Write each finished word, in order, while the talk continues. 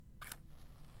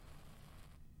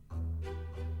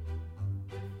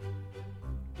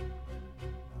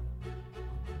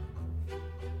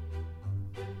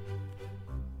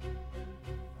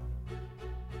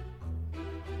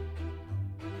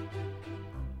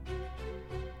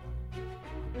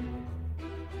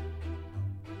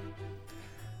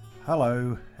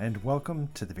Hello and welcome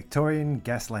to the Victorian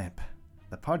Gas Lamp,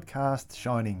 the podcast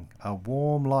shining a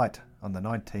warm light on the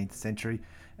 19th century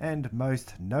and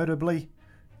most notably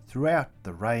throughout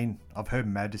the reign of Her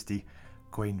Majesty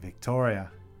Queen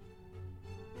Victoria.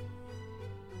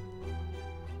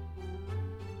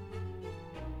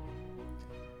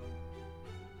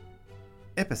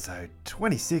 Episode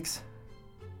 26,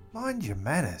 Mind Your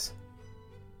Manners.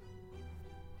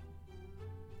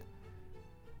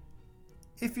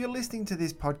 If you're listening to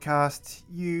this podcast,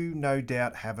 you no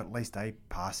doubt have at least a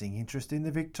passing interest in the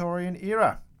Victorian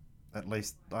era. At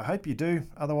least I hope you do,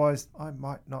 otherwise I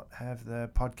might not have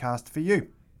the podcast for you.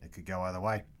 It could go either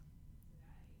way.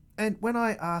 And when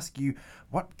I ask you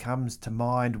what comes to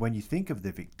mind when you think of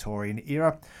the Victorian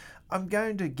era, I'm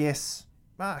going to guess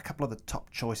a couple of the top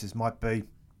choices might be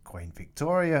Queen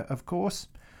Victoria, of course,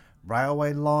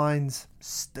 railway lines,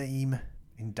 steam,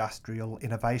 industrial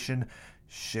innovation,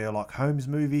 Sherlock Holmes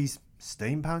movies,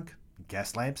 steampunk,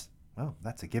 gas lamps, well,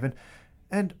 that's a given,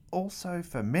 and also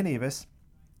for many of us,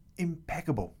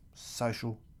 impeccable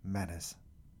social manners.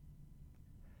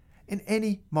 In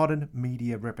any modern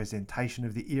media representation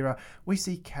of the era, we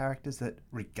see characters that,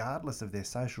 regardless of their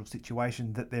social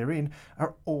situation that they're in,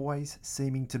 are always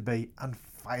seeming to be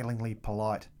unfailingly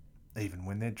polite, even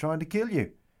when they're trying to kill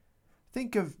you.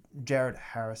 Think of Jared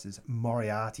Harris's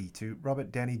Moriarty to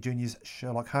Robert Downey Jr.'s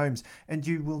Sherlock Holmes, and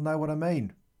you will know what I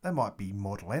mean. They might be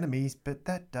mortal enemies, but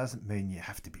that doesn't mean you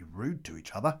have to be rude to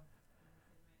each other.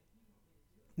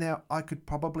 Now, I could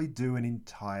probably do an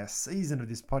entire season of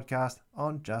this podcast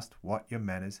on just what your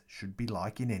manners should be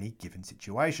like in any given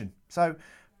situation. So,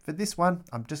 for this one,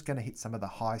 I'm just going to hit some of the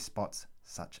high spots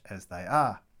such as they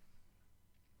are.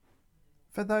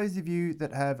 For those of you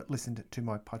that have listened to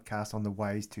my podcast on the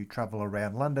ways to travel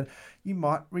around London, you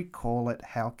might recall it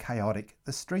how chaotic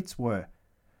the streets were.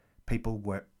 People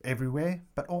were everywhere,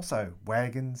 but also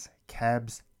wagons,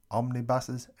 cabs,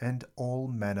 omnibuses, and all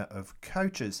manner of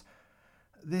coaches.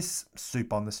 This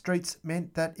soup on the streets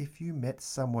meant that if you met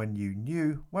someone you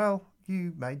knew, well,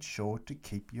 you made sure to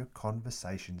keep your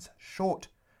conversations short.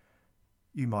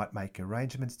 You might make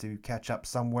arrangements to catch up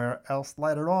somewhere else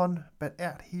later on, but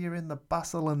out here in the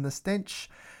bustle and the stench,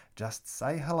 just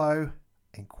say hello,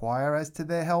 inquire as to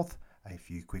their health, a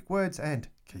few quick words, and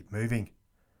keep moving.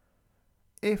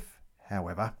 If,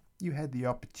 however, you had the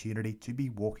opportunity to be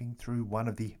walking through one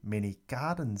of the many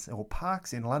gardens or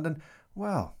parks in London,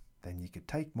 well, then you could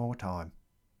take more time.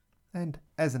 And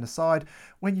as an aside,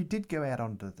 when you did go out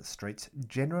onto the streets,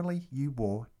 generally you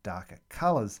wore darker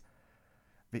colours.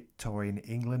 Victorian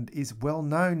England is well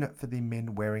known for the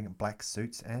men wearing black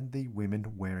suits and the women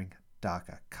wearing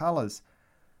darker colours.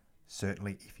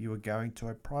 Certainly if you were going to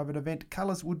a private event,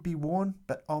 colours would be worn,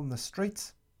 but on the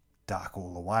streets, dark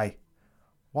all the way.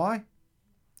 Why?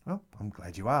 Well, I'm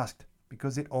glad you asked,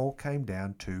 because it all came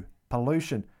down to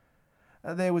pollution.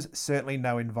 There was certainly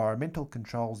no environmental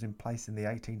controls in place in the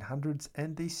 1800s,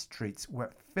 and the streets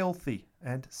were filthy,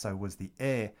 and so was the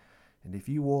air. And if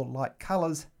you wore light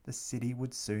colours, the city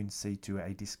would soon see to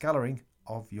a discolouring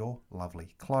of your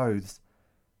lovely clothes.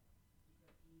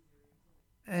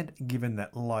 And given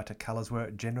that lighter colours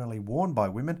were generally worn by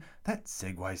women, that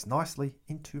segues nicely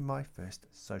into my first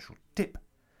social tip.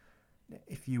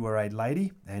 If you were a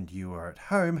lady and you were at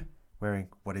home, wearing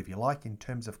whatever you like in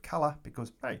terms of colour,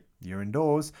 because, hey, you're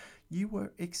indoors, you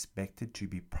were expected to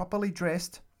be properly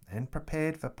dressed and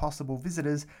prepared for possible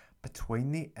visitors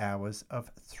between the hours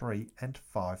of 3 and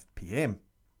 5 p.m.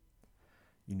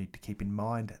 You need to keep in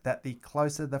mind that the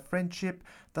closer the friendship,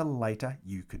 the later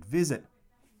you could visit.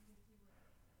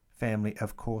 Family,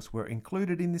 of course, were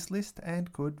included in this list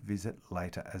and could visit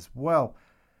later as well.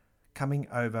 Coming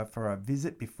over for a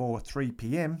visit before 3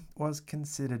 p.m. was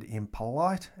considered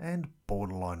impolite and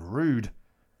borderline rude.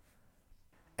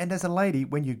 And as a lady,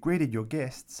 when you greeted your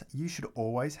guests, you should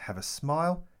always have a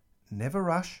smile, never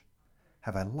rush,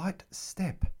 have a light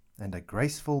step and a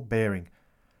graceful bearing.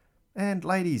 And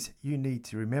ladies, you need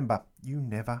to remember, you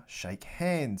never shake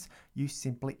hands. You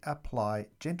simply apply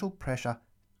gentle pressure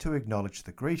to acknowledge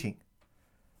the greeting.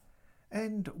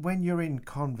 And when you're in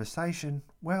conversation,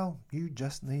 well, you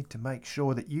just need to make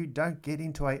sure that you don't get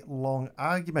into a long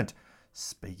argument,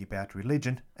 speak about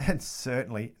religion, and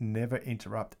certainly never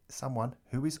interrupt someone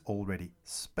who is already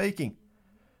speaking.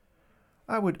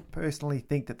 I would personally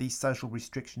think that these social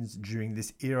restrictions during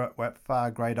this era were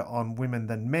far greater on women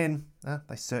than men.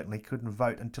 They certainly couldn't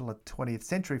vote until the 20th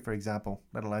century, for example,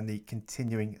 let alone the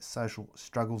continuing social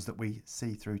struggles that we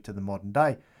see through to the modern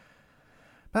day.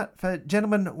 But for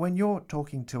gentlemen, when you're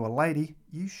talking to a lady,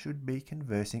 you should be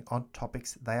conversing on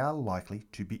topics they are likely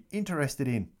to be interested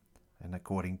in. And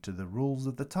according to the rules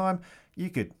of the time, you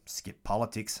could skip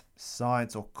politics,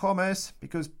 science or commerce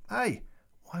because, hey,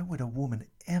 why would a woman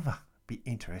ever be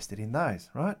interested in those,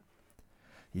 right?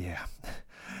 Yeah.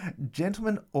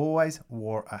 Gentlemen always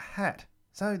wore a hat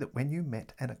so that when you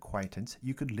met an acquaintance,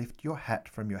 you could lift your hat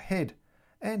from your head.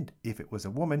 And if it was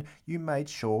a woman, you made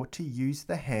sure to use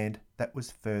the hand that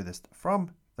was furthest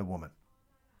from the woman.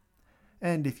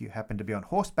 And if you happened to be on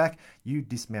horseback, you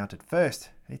dismounted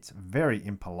first. It's very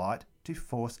impolite to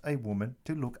force a woman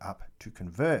to look up to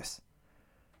converse.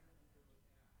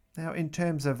 Now, in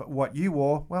terms of what you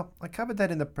wore, well, I covered that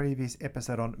in the previous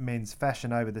episode on men's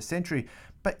fashion over the century,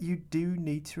 but you do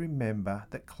need to remember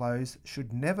that clothes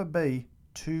should never be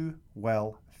too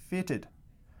well fitted.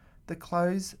 The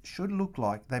clothes should look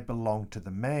like they belong to the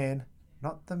man,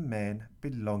 not the man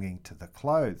belonging to the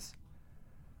clothes.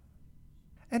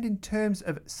 And in terms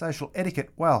of social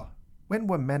etiquette, well, when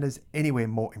were manners anywhere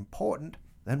more important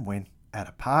than when at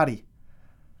a party?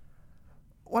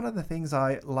 One of the things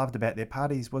I loved about their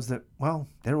parties was that, well,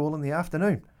 they're all in the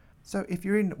afternoon. So if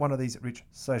you're in one of these rich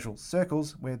social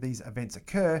circles where these events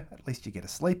occur, at least you get a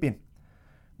sleep in.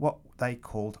 What they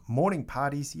called morning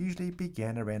parties usually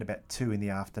began around about 2 in the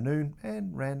afternoon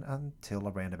and ran until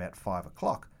around about 5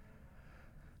 o'clock.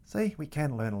 See, we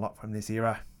can learn a lot from this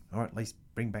era, or at least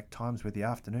bring back times with the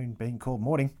afternoon being called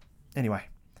morning. Anyway,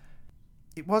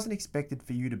 it wasn't expected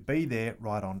for you to be there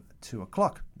right on 2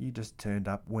 o'clock. You just turned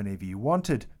up whenever you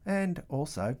wanted, and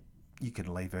also you could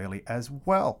leave early as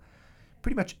well.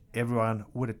 Pretty much everyone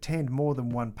would attend more than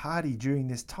one party during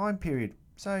this time period,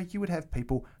 so you would have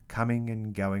people coming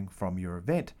and going from your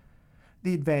event.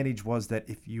 The advantage was that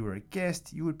if you were a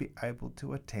guest, you would be able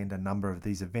to attend a number of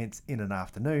these events in an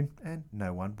afternoon and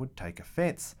no one would take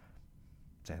offence.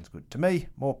 Sounds good to me.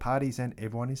 More parties and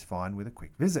everyone is fine with a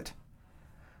quick visit.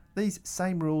 These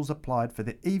same rules applied for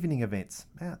the evening events.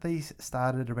 Now, these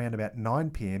started around about 9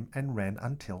 p.m. and ran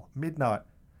until midnight.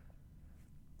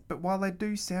 But while they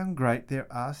do sound great, there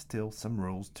are still some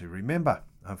rules to remember.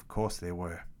 Of course there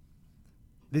were.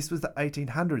 This was the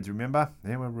 1800s, remember?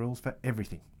 There were rules for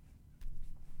everything.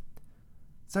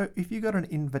 So if you got an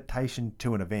invitation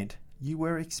to an event, you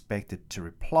were expected to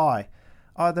reply.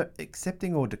 Either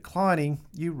accepting or declining,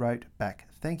 you wrote back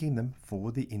thanking them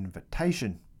for the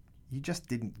invitation. You just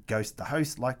didn't ghost the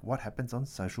host like what happens on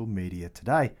social media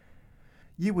today.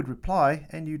 You would reply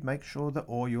and you'd make sure that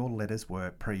all your letters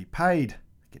were prepaid.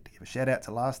 Get to give a shout out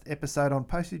to last episode on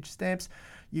postage stamps.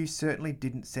 You certainly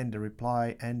didn't send a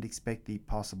reply and expect the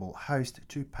possible host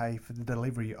to pay for the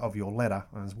delivery of your letter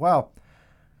as well.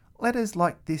 Letters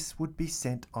like this would be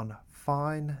sent on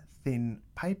fine, thin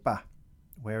paper,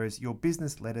 whereas your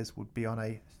business letters would be on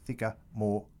a thicker,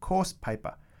 more coarse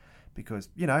paper because,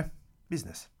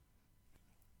 business.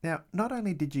 Now, not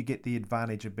only did you get the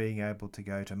advantage of being able to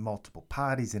go to multiple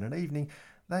parties in an evening,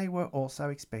 they were also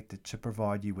expected to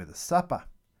provide you with a supper.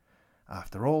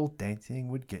 After all, dancing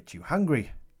would get you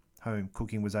hungry. Home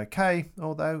cooking was okay,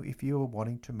 although if you were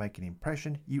wanting to make an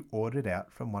impression, you ordered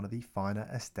out from one of the finer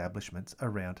establishments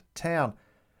around town.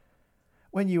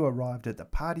 When you arrived at the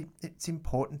party, it's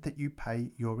important that you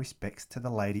pay your respects to the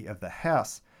lady of the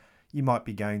house. You might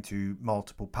be going to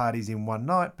multiple parties in one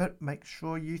night, but make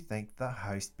sure you thank the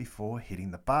host before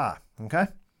hitting the bar, okay?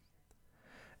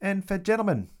 And for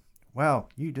gentlemen, well,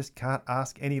 you just can't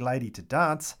ask any lady to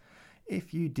dance.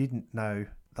 If you didn't know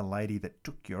the lady that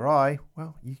took your eye,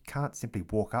 well, you can't simply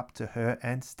walk up to her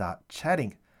and start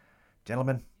chatting.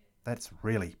 Gentlemen, that's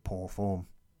really poor form.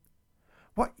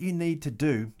 What you need to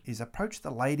do is approach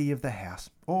the lady of the house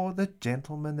or the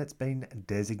gentleman that's been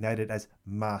designated as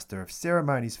master of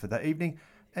ceremonies for the evening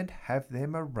and have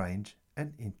them arrange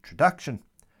an introduction.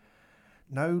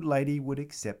 No lady would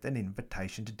accept an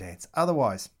invitation to dance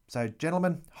otherwise. So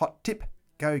gentlemen, hot tip,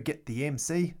 go get the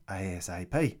MC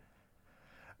ASAP.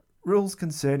 Rules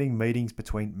concerning meetings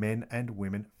between men and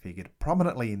women figured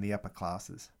prominently in the upper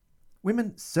classes.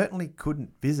 Women certainly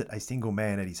couldn't visit a single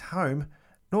man at his home,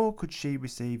 nor could she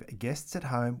receive guests at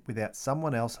home without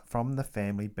someone else from the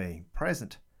family being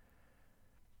present.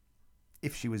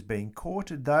 If she was being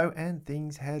courted, though, and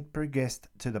things had progressed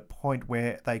to the point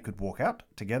where they could walk out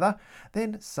together,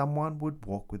 then someone would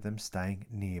walk with them staying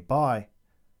nearby.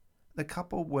 The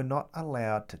couple were not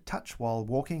allowed to touch while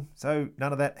walking, so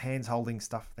none of that hands-holding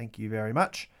stuff, thank you very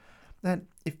much. And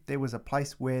if there was a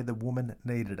place where the woman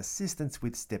needed assistance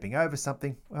with stepping over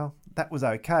something, well, that was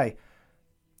okay.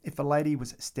 If a lady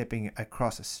was stepping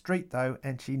across a street, though,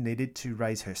 and she needed to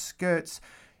raise her skirts,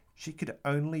 she could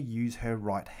only use her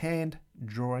right hand,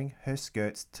 drawing her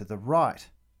skirts to the right.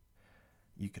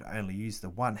 You could only use the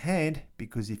one hand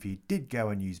because if you did go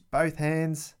and use both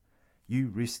hands, you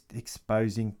risked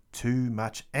exposing too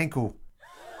much ankle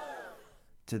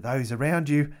to those around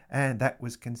you, and that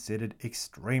was considered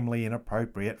extremely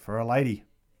inappropriate for a lady.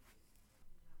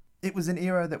 It was an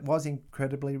era that was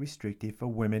incredibly restrictive for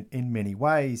women in many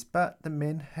ways, but the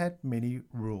men had many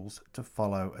rules to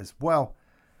follow as well.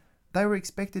 They were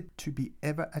expected to be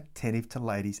ever attentive to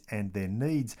ladies and their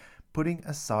needs, putting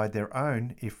aside their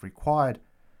own if required.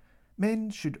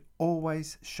 Men should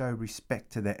always show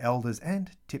respect to their elders and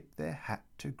tip their hat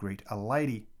to greet a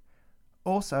lady.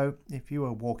 Also, if you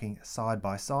were walking side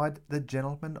by side, the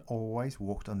gentleman always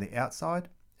walked on the outside,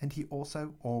 and he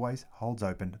also always holds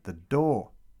open the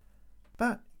door.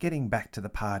 But getting back to the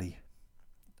party.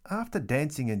 After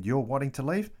dancing and you're wanting to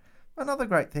leave, another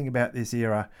great thing about this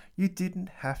era, you didn't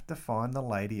have to find the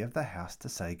lady of the house to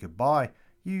say goodbye.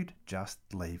 You'd just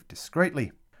leave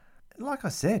discreetly. Like I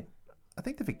said, I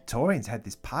think the Victorians had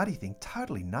this party thing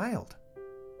totally nailed.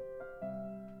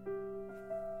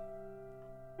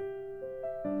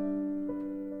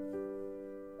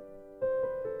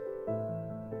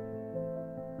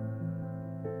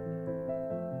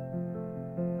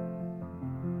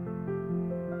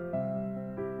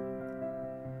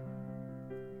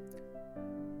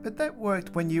 But that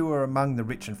worked when you were among the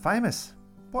rich and famous.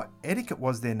 What etiquette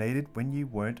was there needed when you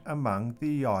weren't among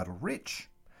the idle rich?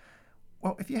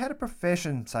 Well, if you had a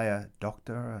profession, say a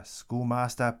doctor, a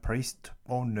schoolmaster, priest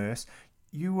or nurse,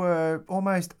 you were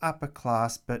almost upper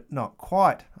class but not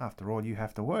quite. After all, you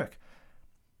have to work.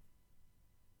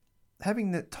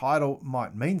 Having the title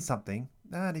might mean something,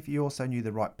 and if you also knew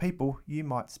the right people, you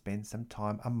might spend some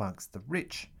time amongst the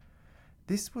rich.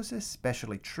 This was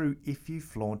especially true if you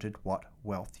flaunted what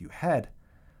wealth you had.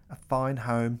 A fine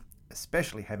home,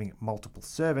 especially having multiple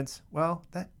servants, well,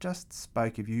 that just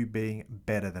spoke of you being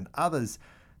better than others.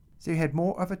 So you had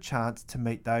more of a chance to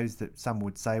meet those that some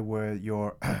would say were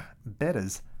your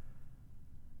betters.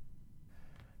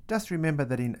 Just remember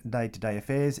that in day-to-day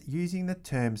affairs, using the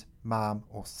terms ma'am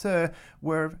or sir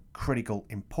were of critical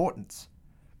importance.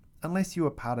 Unless you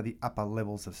were part of the upper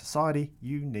levels of society,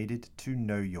 you needed to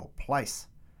know your place.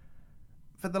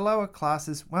 For the lower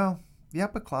classes, well, the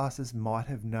upper classes might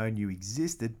have known you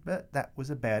existed, but that was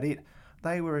about it.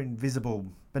 They were invisible,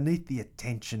 beneath the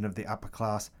attention of the upper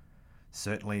class.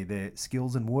 Certainly their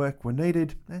skills and work were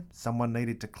needed, and someone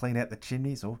needed to clean out the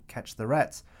chimneys or catch the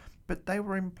rats, but they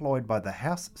were employed by the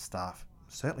house staff,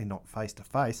 certainly not face to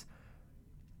face.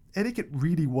 Etiquette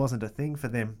really wasn't a thing for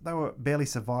them. They were barely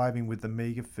surviving with the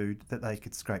meagre food that they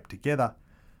could scrape together.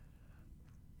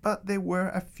 But there were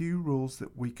a few rules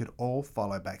that we could all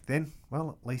follow back then,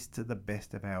 well, at least to the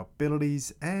best of our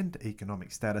abilities and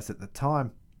economic status at the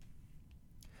time.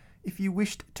 If you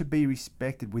wished to be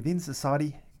respected within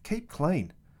society, keep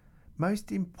clean.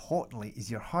 Most importantly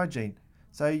is your hygiene,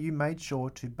 so you made sure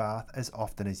to bath as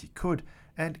often as you could,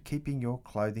 and keeping your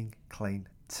clothing clean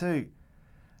too.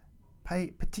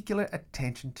 Pay particular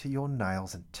attention to your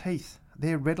nails and teeth.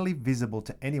 They're readily visible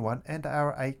to anyone and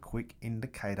are a quick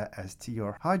indicator as to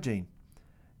your hygiene.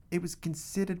 It was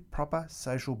considered proper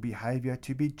social behaviour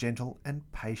to be gentle and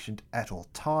patient at all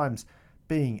times.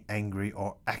 Being angry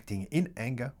or acting in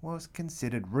anger was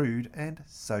considered rude and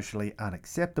socially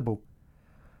unacceptable.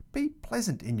 Be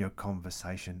pleasant in your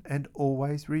conversation and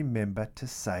always remember to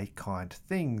say kind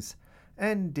things.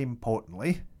 And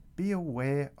importantly, be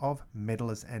aware of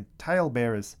meddlers and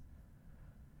talebearers.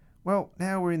 Well,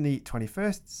 now we're in the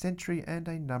 21st century and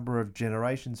a number of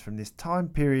generations from this time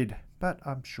period, but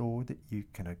I'm sure that you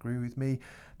can agree with me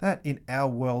that in our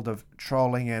world of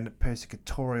trolling and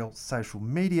persecutorial social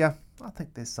media, I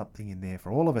think there's something in there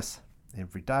for all of us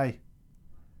every day.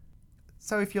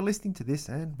 So if you're listening to this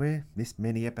and we're this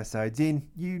many episodes in,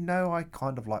 you know I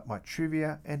kind of like my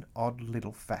trivia and odd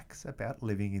little facts about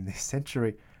living in this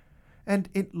century. And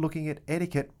in looking at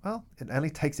etiquette, well, it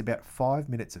only takes about 5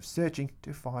 minutes of searching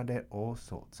to find out all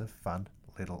sorts of fun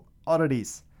little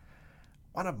oddities.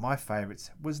 One of my favourites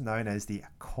was known as the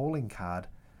calling card.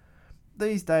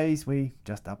 These days we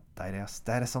just update our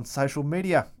status on social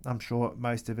media. I'm sure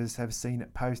most of us have seen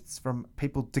posts from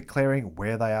people declaring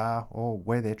where they are or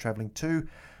where they're travelling to,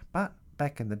 but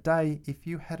back in the day, if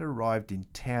you had arrived in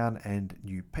town and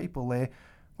knew people there,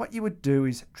 what you would do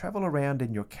is travel around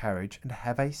in your carriage and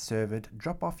have a servant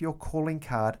drop off your calling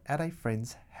card at a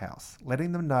friend's house,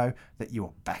 letting them know that you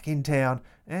are back in town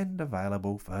and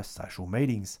available for social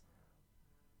meetings.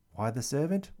 Why the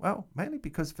servant? Well, mainly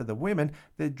because for the women,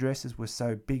 their dresses were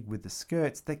so big with the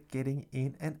skirts that getting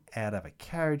in and out of a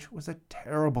carriage was a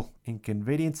terrible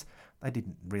inconvenience they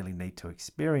didn't really need to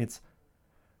experience.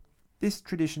 This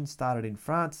tradition started in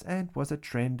France and was a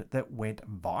trend that went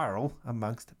viral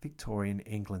amongst Victorian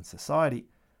England society.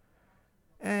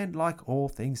 And like all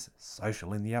things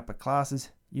social in the upper classes,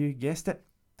 you guessed it,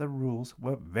 the rules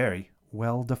were very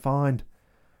well defined.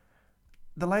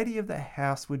 The lady of the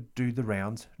house would do the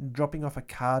rounds, dropping off a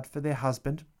card for their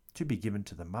husband to be given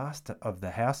to the master of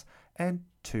the house, and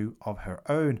two of her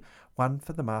own, one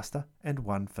for the master and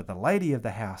one for the lady of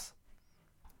the house.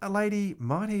 A lady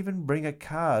might even bring a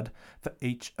card for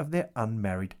each of their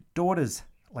unmarried daughters,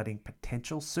 letting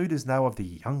potential suitors know of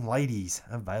the young ladies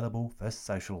available for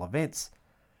social events.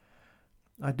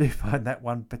 I do find that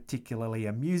one particularly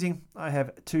amusing. I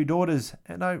have two daughters,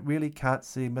 and I really can't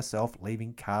see myself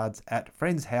leaving cards at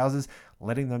friends' houses,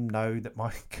 letting them know that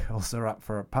my girls are up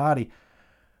for a party.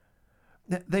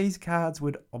 Now, these cards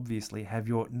would obviously have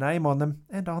your name on them,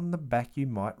 and on the back you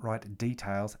might write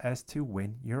details as to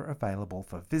when you're available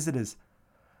for visitors.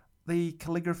 The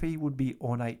calligraphy would be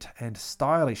ornate and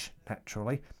stylish,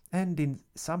 naturally, and in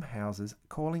some houses,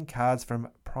 calling cards from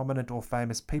prominent or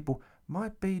famous people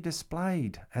might be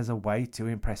displayed as a way to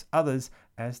impress others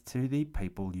as to the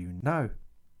people you know.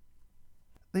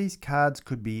 These cards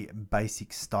could be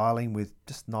basic styling with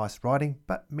just nice writing,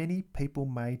 but many people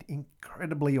made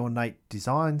incredibly ornate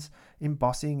designs,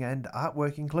 embossing and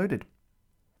artwork included.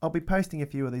 I'll be posting a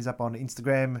few of these up on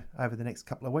Instagram over the next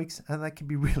couple of weeks, and they can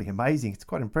be really amazing. It's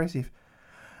quite impressive.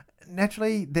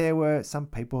 Naturally, there were some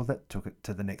people that took it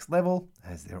to the next level,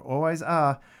 as there always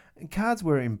are. Cards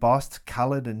were embossed,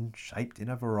 coloured and shaped in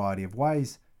a variety of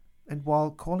ways. And while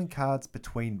calling cards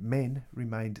between men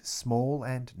remained small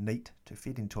and neat to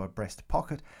fit into a breast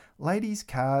pocket, ladies'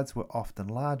 cards were often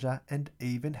larger and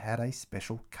even had a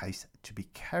special case to be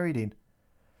carried in.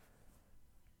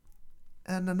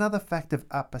 And another fact of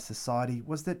upper society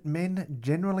was that men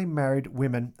generally married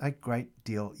women a great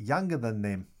deal younger than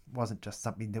them. It wasn't just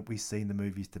something that we see in the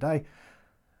movies today.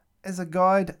 As a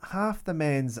guide, half the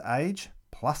man's age,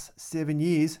 plus 7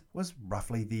 years, was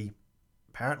roughly the,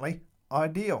 apparently,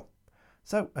 ideal.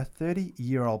 So a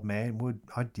 30-year-old man would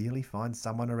ideally find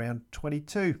someone around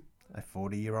 22. A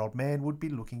 40-year-old man would be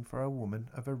looking for a woman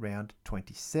of around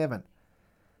 27.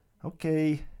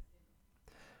 Okay.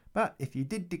 But if you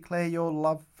did declare your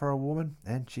love for a woman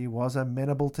and she was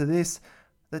amenable to this,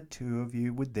 the two of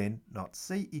you would then not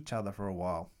see each other for a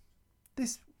while.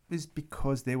 This is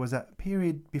because there was a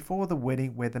period before the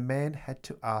wedding where the man had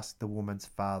to ask the woman's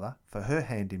father for her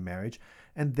hand in marriage,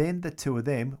 and then the two of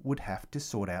them would have to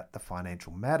sort out the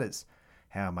financial matters.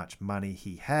 How much money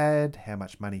he had, how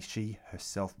much money she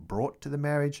herself brought to the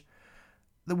marriage.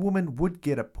 The woman would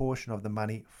get a portion of the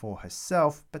money for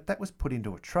herself, but that was put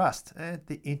into a trust, and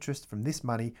the interest from this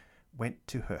money went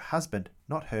to her husband,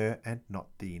 not her and not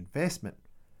the investment.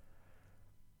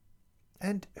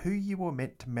 And who you were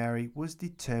meant to marry was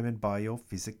determined by your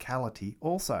physicality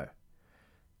also.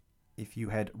 If you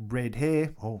had red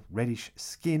hair or reddish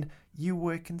skin, you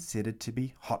were considered to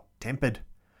be hot-tempered.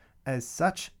 As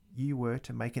such, you were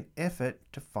to make an effort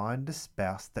to find a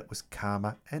spouse that was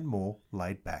calmer and more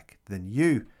laid back than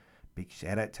you. Big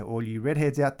shout out to all you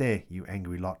redheads out there, you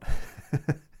angry lot.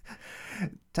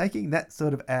 Taking that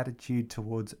sort of attitude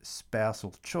towards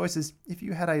spousal choices, if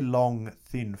you had a long,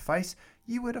 thin face,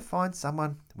 you were to find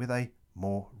someone with a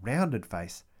more rounded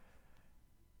face.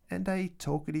 And a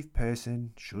talkative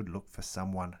person should look for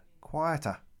someone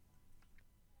quieter.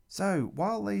 So,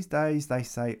 while these days they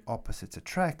say opposites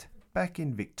attract, back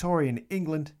in Victorian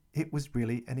England, it was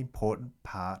really an important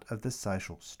part of the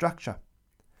social structure.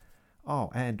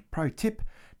 Oh, and pro tip,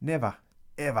 never,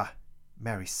 ever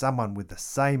marry someone with the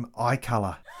same eye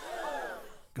colour.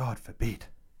 God forbid.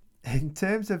 In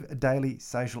terms of daily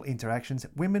social interactions,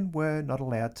 women were not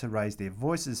allowed to raise their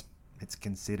voices. It's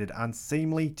considered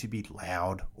unseemly to be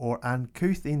loud or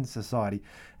uncouth in society,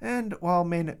 and while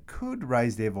men could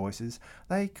raise their voices,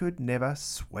 they could never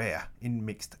swear in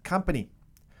mixed company.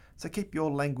 So keep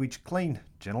your language clean,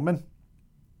 gentlemen.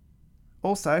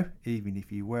 Also, even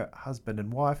if you were husband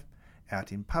and wife,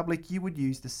 out in public you would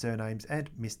use the surnames and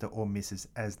Mr. or Mrs.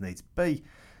 as needs be.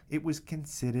 It was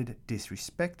considered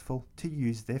disrespectful to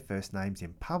use their first names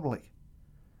in public.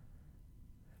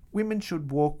 Women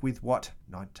should walk with what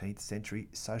 19th century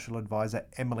social advisor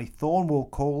Emily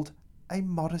Thornwell called a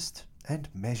modest and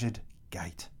measured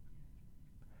gait.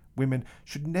 Women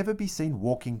should never be seen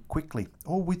walking quickly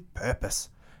or with purpose.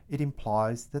 It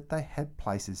implies that they had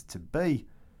places to be.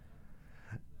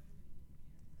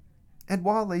 And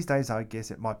while these days I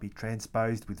guess it might be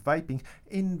transposed with vaping,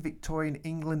 in Victorian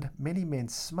England many men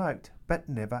smoked, but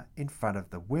never in front of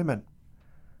the women.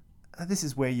 This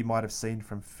is where you might have seen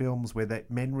from films where the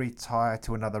men retire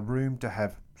to another room to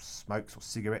have smokes or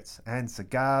cigarettes and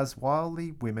cigars while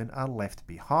the women are left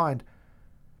behind.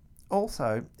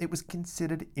 Also, it was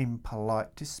considered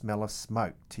impolite to smell of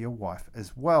smoke to your wife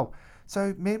as well,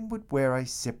 so men would wear a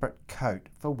separate coat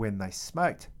for when they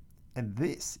smoked. And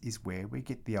this is where we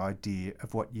get the idea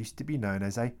of what used to be known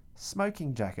as a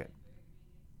smoking jacket.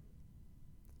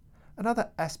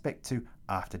 Another aspect to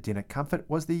after-dinner comfort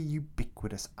was the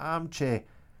ubiquitous armchair.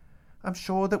 I'm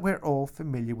sure that we're all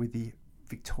familiar with the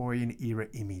Victorian era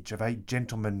image of a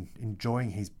gentleman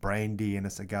enjoying his brandy and a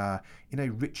cigar in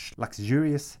a rich,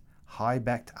 luxurious,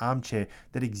 high-backed armchair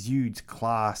that exudes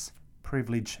class,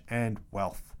 privilege and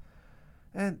wealth.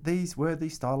 And these were the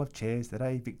style of chairs that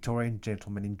a Victorian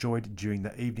gentleman enjoyed during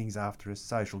the evenings after a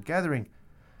social gathering.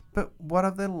 But what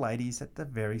of the ladies at the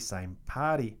very same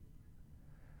party?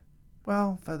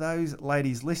 Well, for those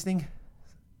ladies listening,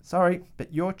 sorry,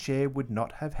 but your chair would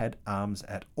not have had arms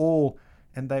at all,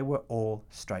 and they were all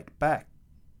straight back.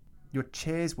 Your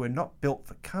chairs were not built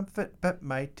for comfort, but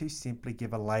made to simply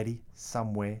give a lady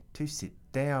somewhere to sit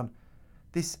down.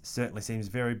 This certainly seems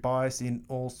very biased in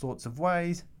all sorts of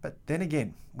ways, but then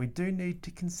again, we do need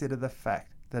to consider the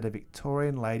fact that a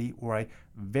Victorian lady wore a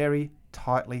very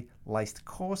tightly laced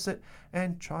corset,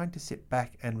 and trying to sit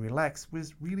back and relax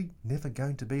was really never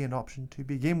going to be an option to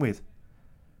begin with.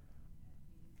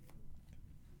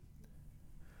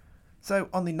 So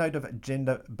on the note of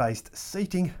gender-based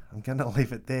seating, I'm going to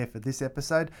leave it there for this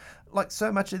episode. Like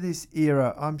so much of this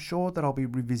era, I'm sure that I'll be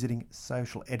revisiting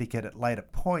social etiquette at later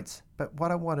points, but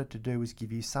what I wanted to do was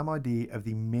give you some idea of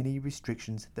the many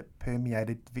restrictions that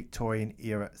permeated Victorian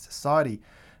era society,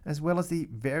 as well as the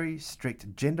very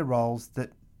strict gender roles that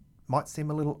might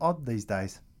seem a little odd these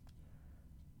days.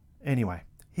 Anyway,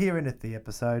 here endeth the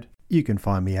episode. You can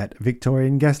find me at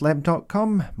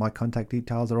victoriangaslamp.com. My contact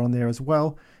details are on there as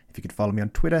well. If you could follow me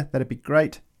on Twitter, that'd be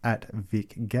great, at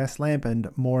VicGaslamp, and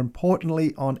more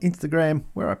importantly on Instagram,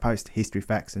 where I post history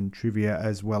facts and trivia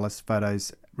as well as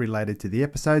photos related to the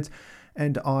episodes,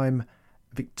 and I'm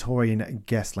Victorian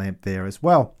Gaslamp there as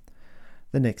well.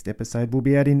 The next episode will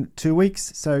be out in 2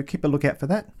 weeks, so keep a lookout for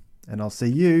that, and I'll see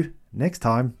you next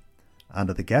time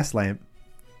under the gas lamp.